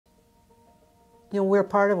we're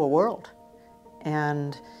part of a world.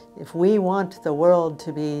 And if we want the world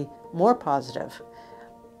to be more positive,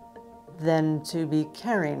 then to be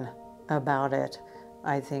caring about it,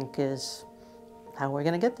 I think, is how we're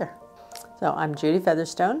going to get there. So I'm Judy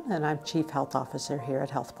Featherstone, and I'm Chief Health Officer here at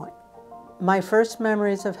HealthPoint. My first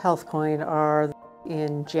memories of HealthPoint are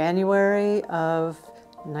in January of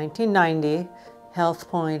 1990.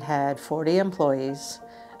 HealthPoint had 40 employees.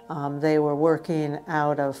 They were working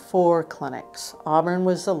out of 4 clinics. Auburn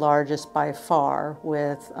was the largest by far,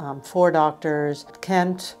 with 4 doctors.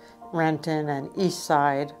 Kent, Renton, and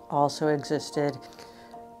Eastside also existed.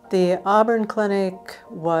 The Auburn clinic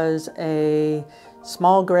was a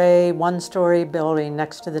small gray 1-story building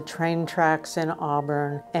next to the train tracks in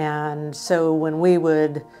Auburn. And so when we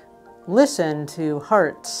would listen to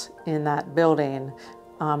hearts in that building,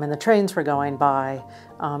 and the trains were going by,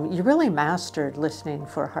 you really mastered listening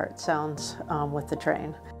for heart sounds with the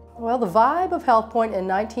train. Well, the vibe of HealthPoint in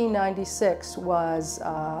 1996 was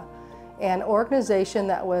an organization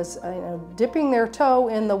that was dipping their toe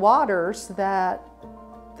in the waters that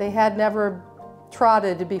they had never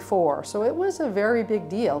trotted before. So it was a very big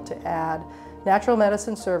deal to add natural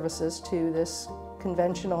medicine services to this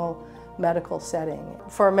conventional medical setting.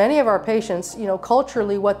 For many of our patients,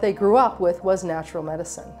 culturally what they grew up with was natural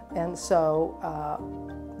medicine. And so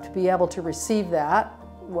to be able to receive that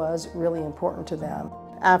was really important to them.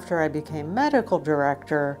 After I became medical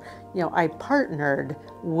director, I partnered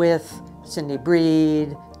with Cindy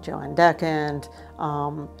Breed, Joanne Deckand,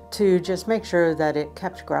 to just make sure that it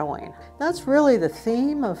kept growing. That's really the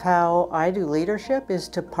theme of how I do leadership, is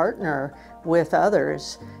to partner with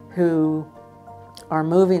others who are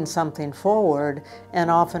moving something forward and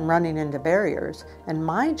often running into barriers. And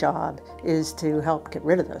my job is to help get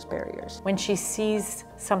rid of those barriers. When she sees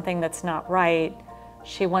something that's not right,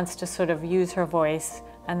 she wants to sort of use her voice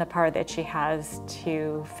and the power that she has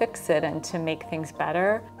to fix it and to make things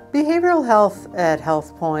better. Behavioral health at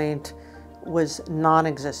HealthPoint was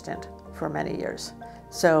non-existent for many years.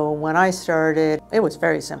 So when I started, it was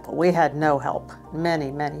very simple. We had no help.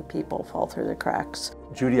 Many, many people fall through the cracks.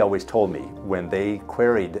 Judy always told me when they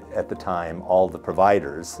queried at the time all the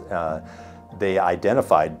providers, they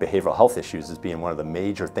identified behavioral health issues as being one of the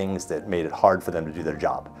major things that made it hard for them to do their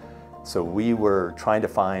job. So we were trying to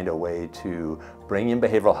find a way to bring in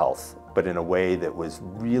behavioral health, but in a way that was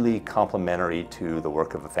really complementary to the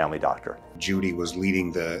work of a family doctor. Judy was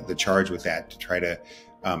leading the charge with that to try to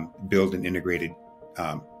build an integrated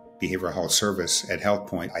behavioral health service at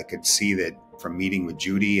HealthPoint. I could see that from meeting with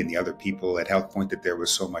Judy and the other people at HealthPoint that there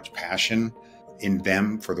was so much passion in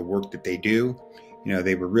them for the work that they do.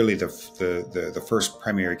 They were really the first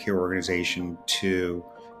primary care organization to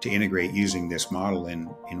integrate using this model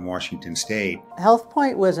in Washington State.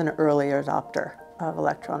 HealthPoint was an early adopter of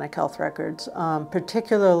electronic health records,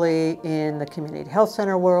 particularly in the community health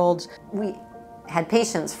center worlds. We had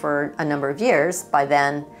patients for a number of years. By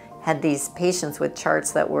then, had these patients with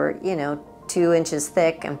charts that were, 2 inches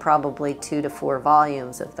thick and probably 2 to 4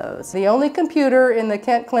 volumes of those. The only computer in the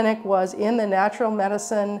Kent Clinic was in the natural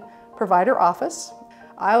medicine provider office.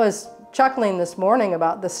 I was chuckling this morning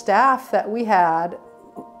about the staff that we had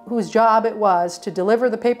whose job it was to deliver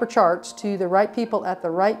the paper charts to the right people at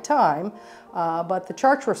the right time, but the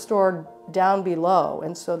charts were stored down below,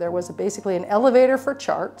 and so there was basically an elevator for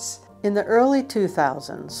charts. In the early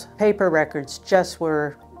 2000s, paper records just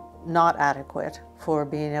were not adequate for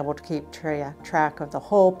being able to keep track of the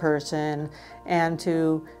whole person and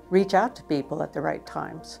to reach out to people at the right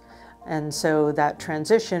times. And so that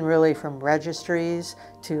transition really from registries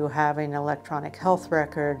to having an electronic health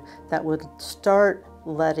record that would start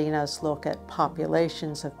letting us look at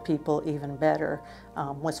populations of people even better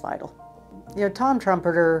was vital. Tom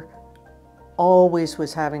Trumpeter always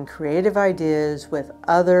was having creative ideas with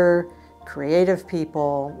other creative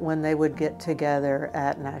people when they would get together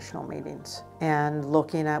at national meetings and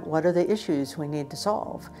looking at what are the issues we need to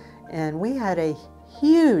solve. And we had a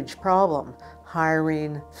huge problem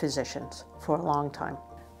hiring physicians for a long time.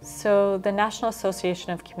 So the National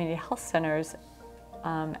Association of Community Health Centers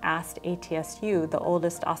asked ATSU, the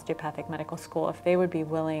oldest osteopathic medical school, if they would be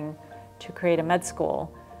willing to create a med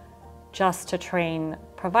school just to train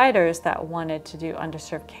providers that wanted to do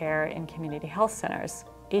underserved care in community health centers.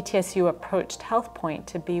 ATSU approached HealthPoint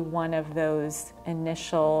to be one of those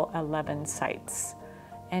initial 11 sites.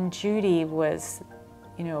 And Judy was,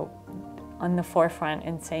 on the forefront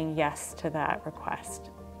in saying yes to that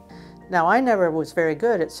request. Now, I never was very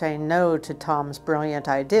good at saying no to Tom's brilliant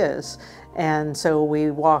ideas, and so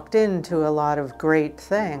we walked into a lot of great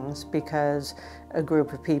things because a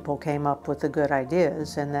group of people came up with the good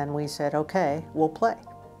ideas, and then we said, okay, we'll play.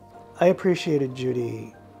 I appreciated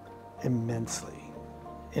Judy immensely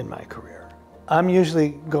in my career. I'm usually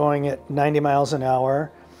going at 90 miles an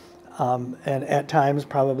hour, and at times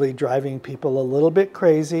probably driving people a little bit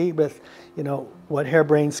crazy with, you know, what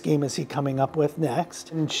harebrained scheme is he coming up with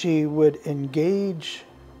next? And she would engage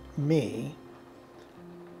me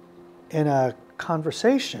in a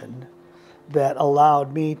conversation that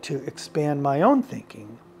allowed me to expand my own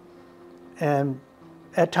thinking and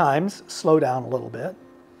at times slow down a little bit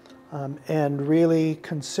and really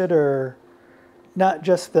consider not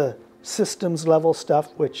just the systems level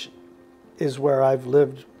stuff, which is where I've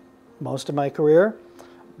lived most of my career,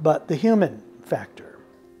 but the human factor.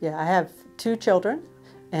 Yeah, I have 2 children,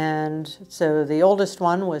 and so the oldest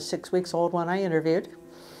one was 6 weeks old when I interviewed,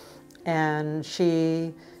 and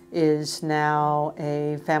she is now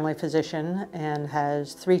a family physician and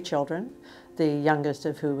has 3 children, the youngest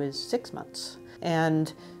of who is 6 months.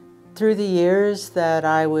 And through the years that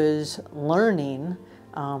I was learning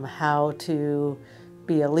how to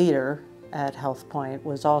be a leader at HealthPoint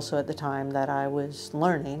was also at the time that I was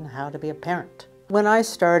learning how to be a parent. When I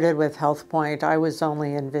started with HealthPoint, I was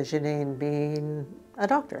only envisioning being a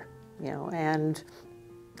doctor, you know, and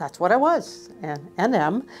that's what I was and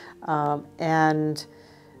am. And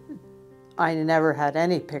I never had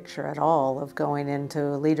any picture at all of going into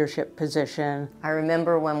a leadership position. I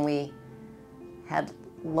remember when we had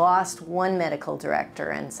lost one medical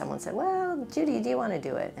director and someone said, well, Judy, do you want to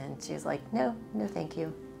do it? And she was like, no, no, thank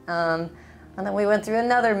you. And then we went through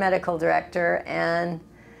another medical director and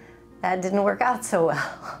that didn't work out so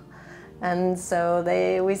well. And so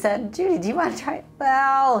we said, Judy, do you want to try it?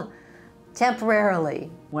 Well,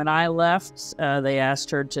 temporarily. When I left, they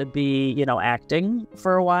asked her to be, you know, acting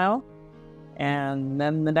for a while. And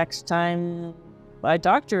then the next time I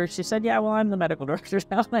talked to her, she said, yeah, well, I'm the medical director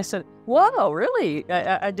now. And I said, whoa, really?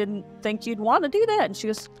 I didn't think you'd want to do that. And she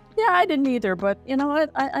goes, yeah, I didn't either, but you know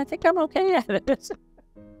what? I think I'm okay at it.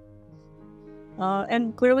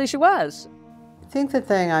 And clearly she was. I think the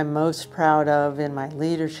thing I'm most proud of in my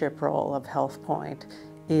leadership role of HealthPoint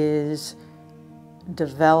is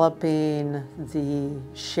developing the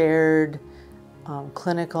shared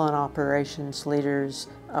clinical and operations leaders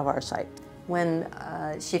of our site. When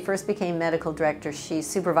she first became medical director, she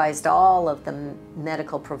supervised all of the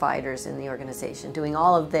medical providers in the organization, doing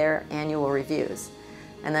all of their annual reviews.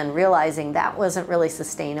 And then realizing that wasn't really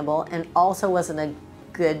sustainable and also wasn't a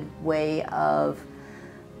good way of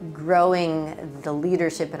growing the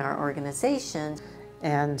leadership in our organization.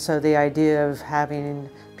 And so the idea of having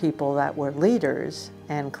people that were leaders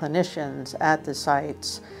and clinicians at the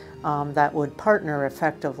sites that would partner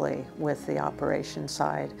effectively with the operations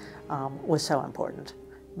side was so important,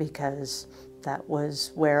 because that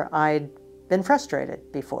was where I'd been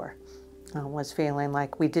frustrated before, was feeling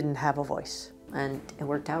like we didn't have a voice. And it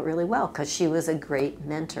worked out really well because she was a great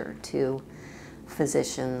mentor to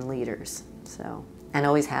physician leaders, and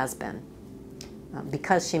always has been,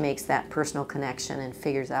 because she makes that personal connection and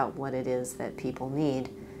figures out what it is that people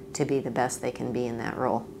need to be the best they can be in that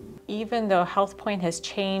role. Even though HealthPoint has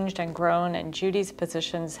changed and grown and Judy's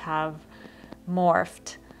positions have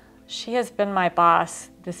morphed, she has been my boss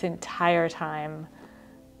this entire time,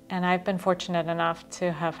 and I've been fortunate enough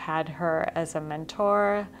to have had her as a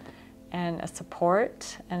mentor and a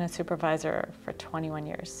support and a supervisor for 21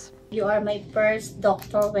 years. You are my first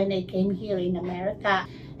doctor when I came here in America,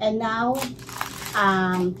 and now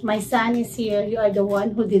my son is here. You are the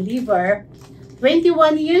one who delivered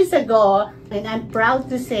 21 years ago, and I'm proud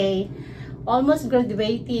to say almost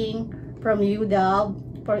graduating from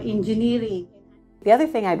UW for engineering. The other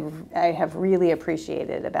thing I have really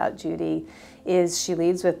appreciated about Judy is she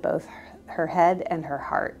leads with both her head and her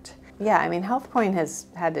heart. Yeah, I mean, HealthPoint has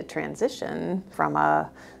had to transition from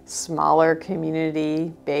a smaller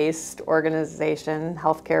community-based organization,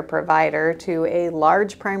 healthcare provider, to a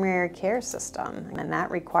large primary care system. And that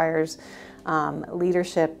requires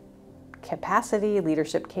leadership capacity,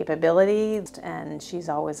 leadership capability, and she's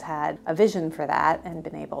always had a vision for that and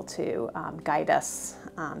been able to guide us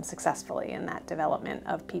successfully in that development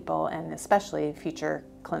of people, and especially future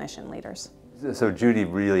clinician leaders. So Judy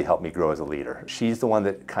really helped me grow as a leader. She's the one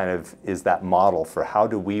that kind of is that model for how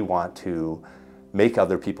do we want to make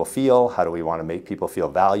other people feel, how do we want to make people feel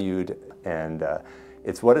valued, and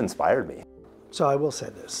it's what inspired me. So I will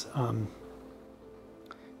say this.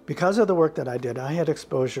 Because of the work that I did, I had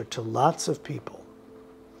exposure to lots of people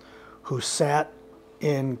who sat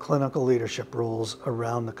in clinical leadership roles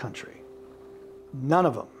around the country. None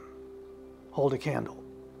of them hold a candle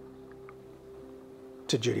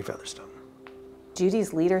to Judy Featherstone.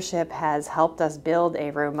 Judy's leadership has helped us build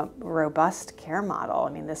a robust care model. I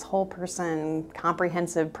mean, this whole person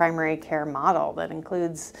comprehensive primary care model that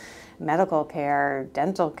includes medical care,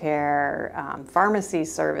 dental care, pharmacy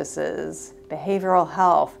services, behavioral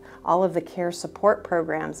health, all of the care support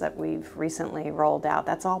programs that we've recently rolled out.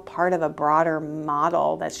 That's all part of a broader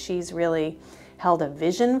model that she's really held a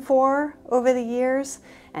vision for over the years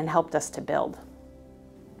and helped us to build.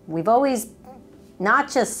 We've always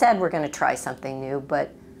not just said we're going to try something new,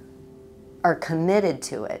 but are committed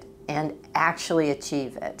to it and actually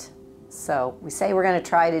achieve it. So we say we're going to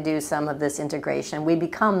try to do some of this integration. We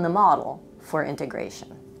become the model for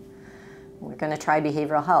integration. We're going to try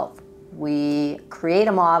behavioral health. We create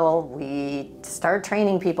a model, we start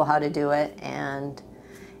training people how to do it, and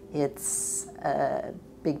it's a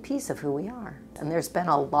big piece of who we are. And there's been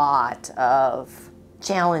a lot of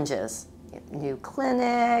challenges. New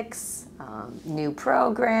clinics, new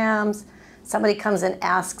programs. Somebody comes and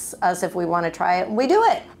asks us if we want to try it, and we do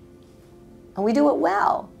it. And we do it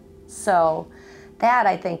well. So that,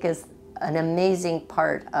 I think, is an amazing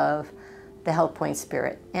part of the HealthPoint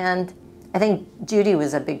spirit. And I think Judy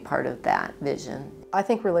was a big part of that vision. I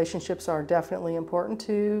think relationships are definitely important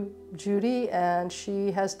to Judy, and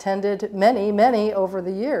she has tended many, many over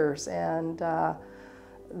the years, and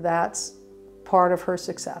that's part of her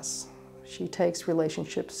success. She takes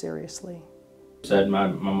relationships seriously. Said my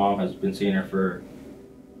mom has been seeing her for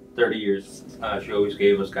 30 years. She always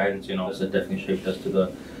gave us guidance, you know. It definitely shaped us to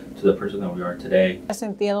the person that we are today. Me he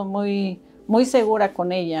sentido muy segura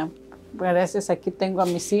con ella. Gracias, aquí tengo a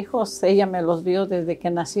mis hijos. Ella me los vio desde que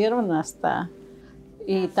nacieron hasta...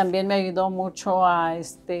 Y también me ayudó mucho a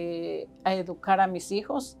educar a mis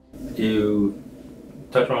hijos. You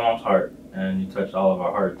touched my mom's heart, and you touched all of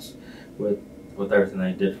our hearts with everything that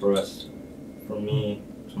you did for us, for me,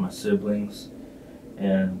 to my siblings,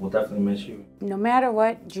 and we'll definitely miss you. No matter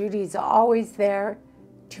what, Judy's always there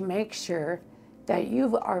to make sure that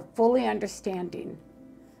you are fully understanding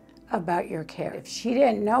about your care. If she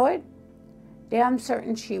didn't know it, damn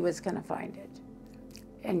certain she was going to find it.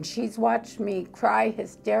 And she's watched me cry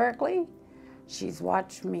hysterically. She's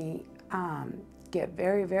watched me get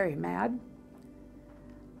very, very mad.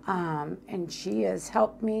 And she has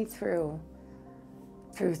helped me through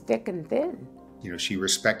thick and thin. You know, she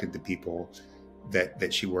respected the people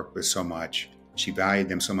that she worked with so much. She valued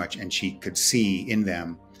them so much, and she could see in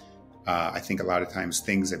them, I think a lot of times,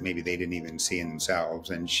 things that maybe they didn't even see in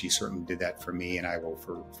themselves. And she certainly did that for me, and I will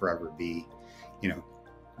forever be, you know,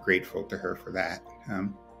 grateful to her for that.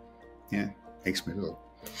 Yeah, makes me a little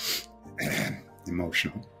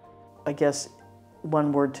emotional. I guess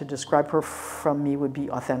one word to describe her from me would be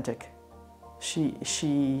authentic.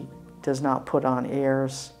 She does not put on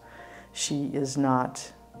airs. She is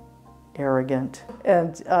not arrogant.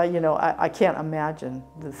 And, you know, I can't imagine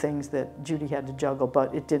the things that Judy had to juggle,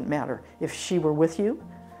 but it didn't matter. If she were with you,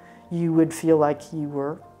 you would feel like you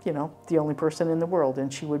were, you know, the only person in the world,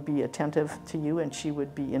 and she would be attentive to you, and she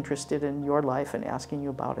would be interested in your life and asking you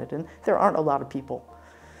about it. And there aren't a lot of people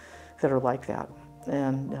that are like that,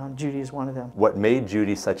 and Judy is one of them. What made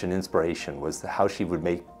Judy such an inspiration was how she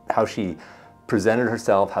presented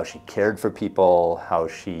herself, how she cared for people, how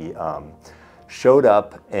she showed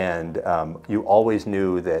up, and you always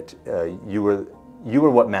knew that you were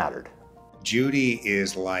what mattered. Judy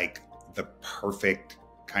is like the perfect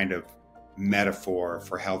kind of metaphor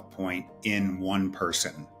for HealthPoint in one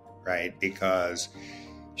person, right? Because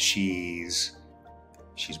she's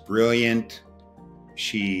brilliant,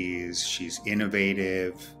 she's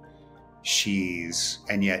innovative,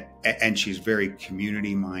 and she's very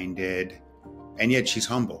community minded, and yet she's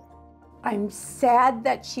humble. I'm sad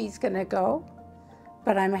that she's gonna go,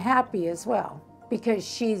 but I'm happy as well because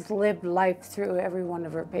she's lived life through every one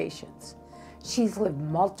of her patients. She's lived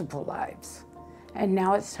multiple lives. And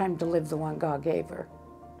now it's time to live the one God gave her.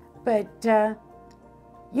 But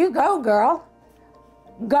you go, girl.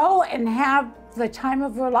 Go and have the time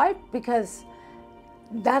of her life, because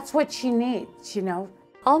that's what she needs, you know.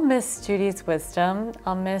 I'll miss Judy's wisdom.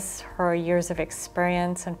 I'll miss her years of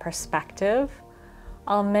experience and perspective.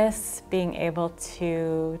 I'll miss being able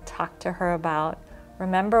to talk to her about,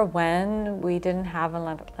 remember when we didn't have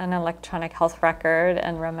an electronic health record,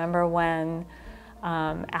 and remember when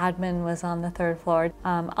admin was on the 3rd floor.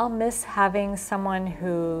 I'll miss having someone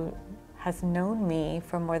who has known me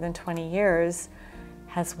for more than 20 years,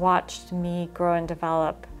 has watched me grow and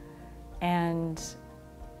develop, and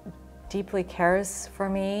deeply cares for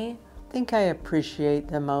me. I think I appreciate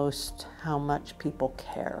the most how much people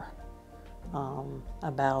care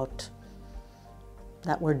about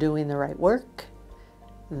that we're doing the right work,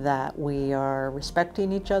 that we are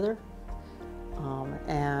respecting each other,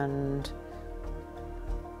 and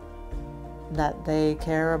that they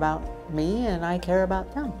care about me and I care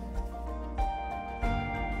about them.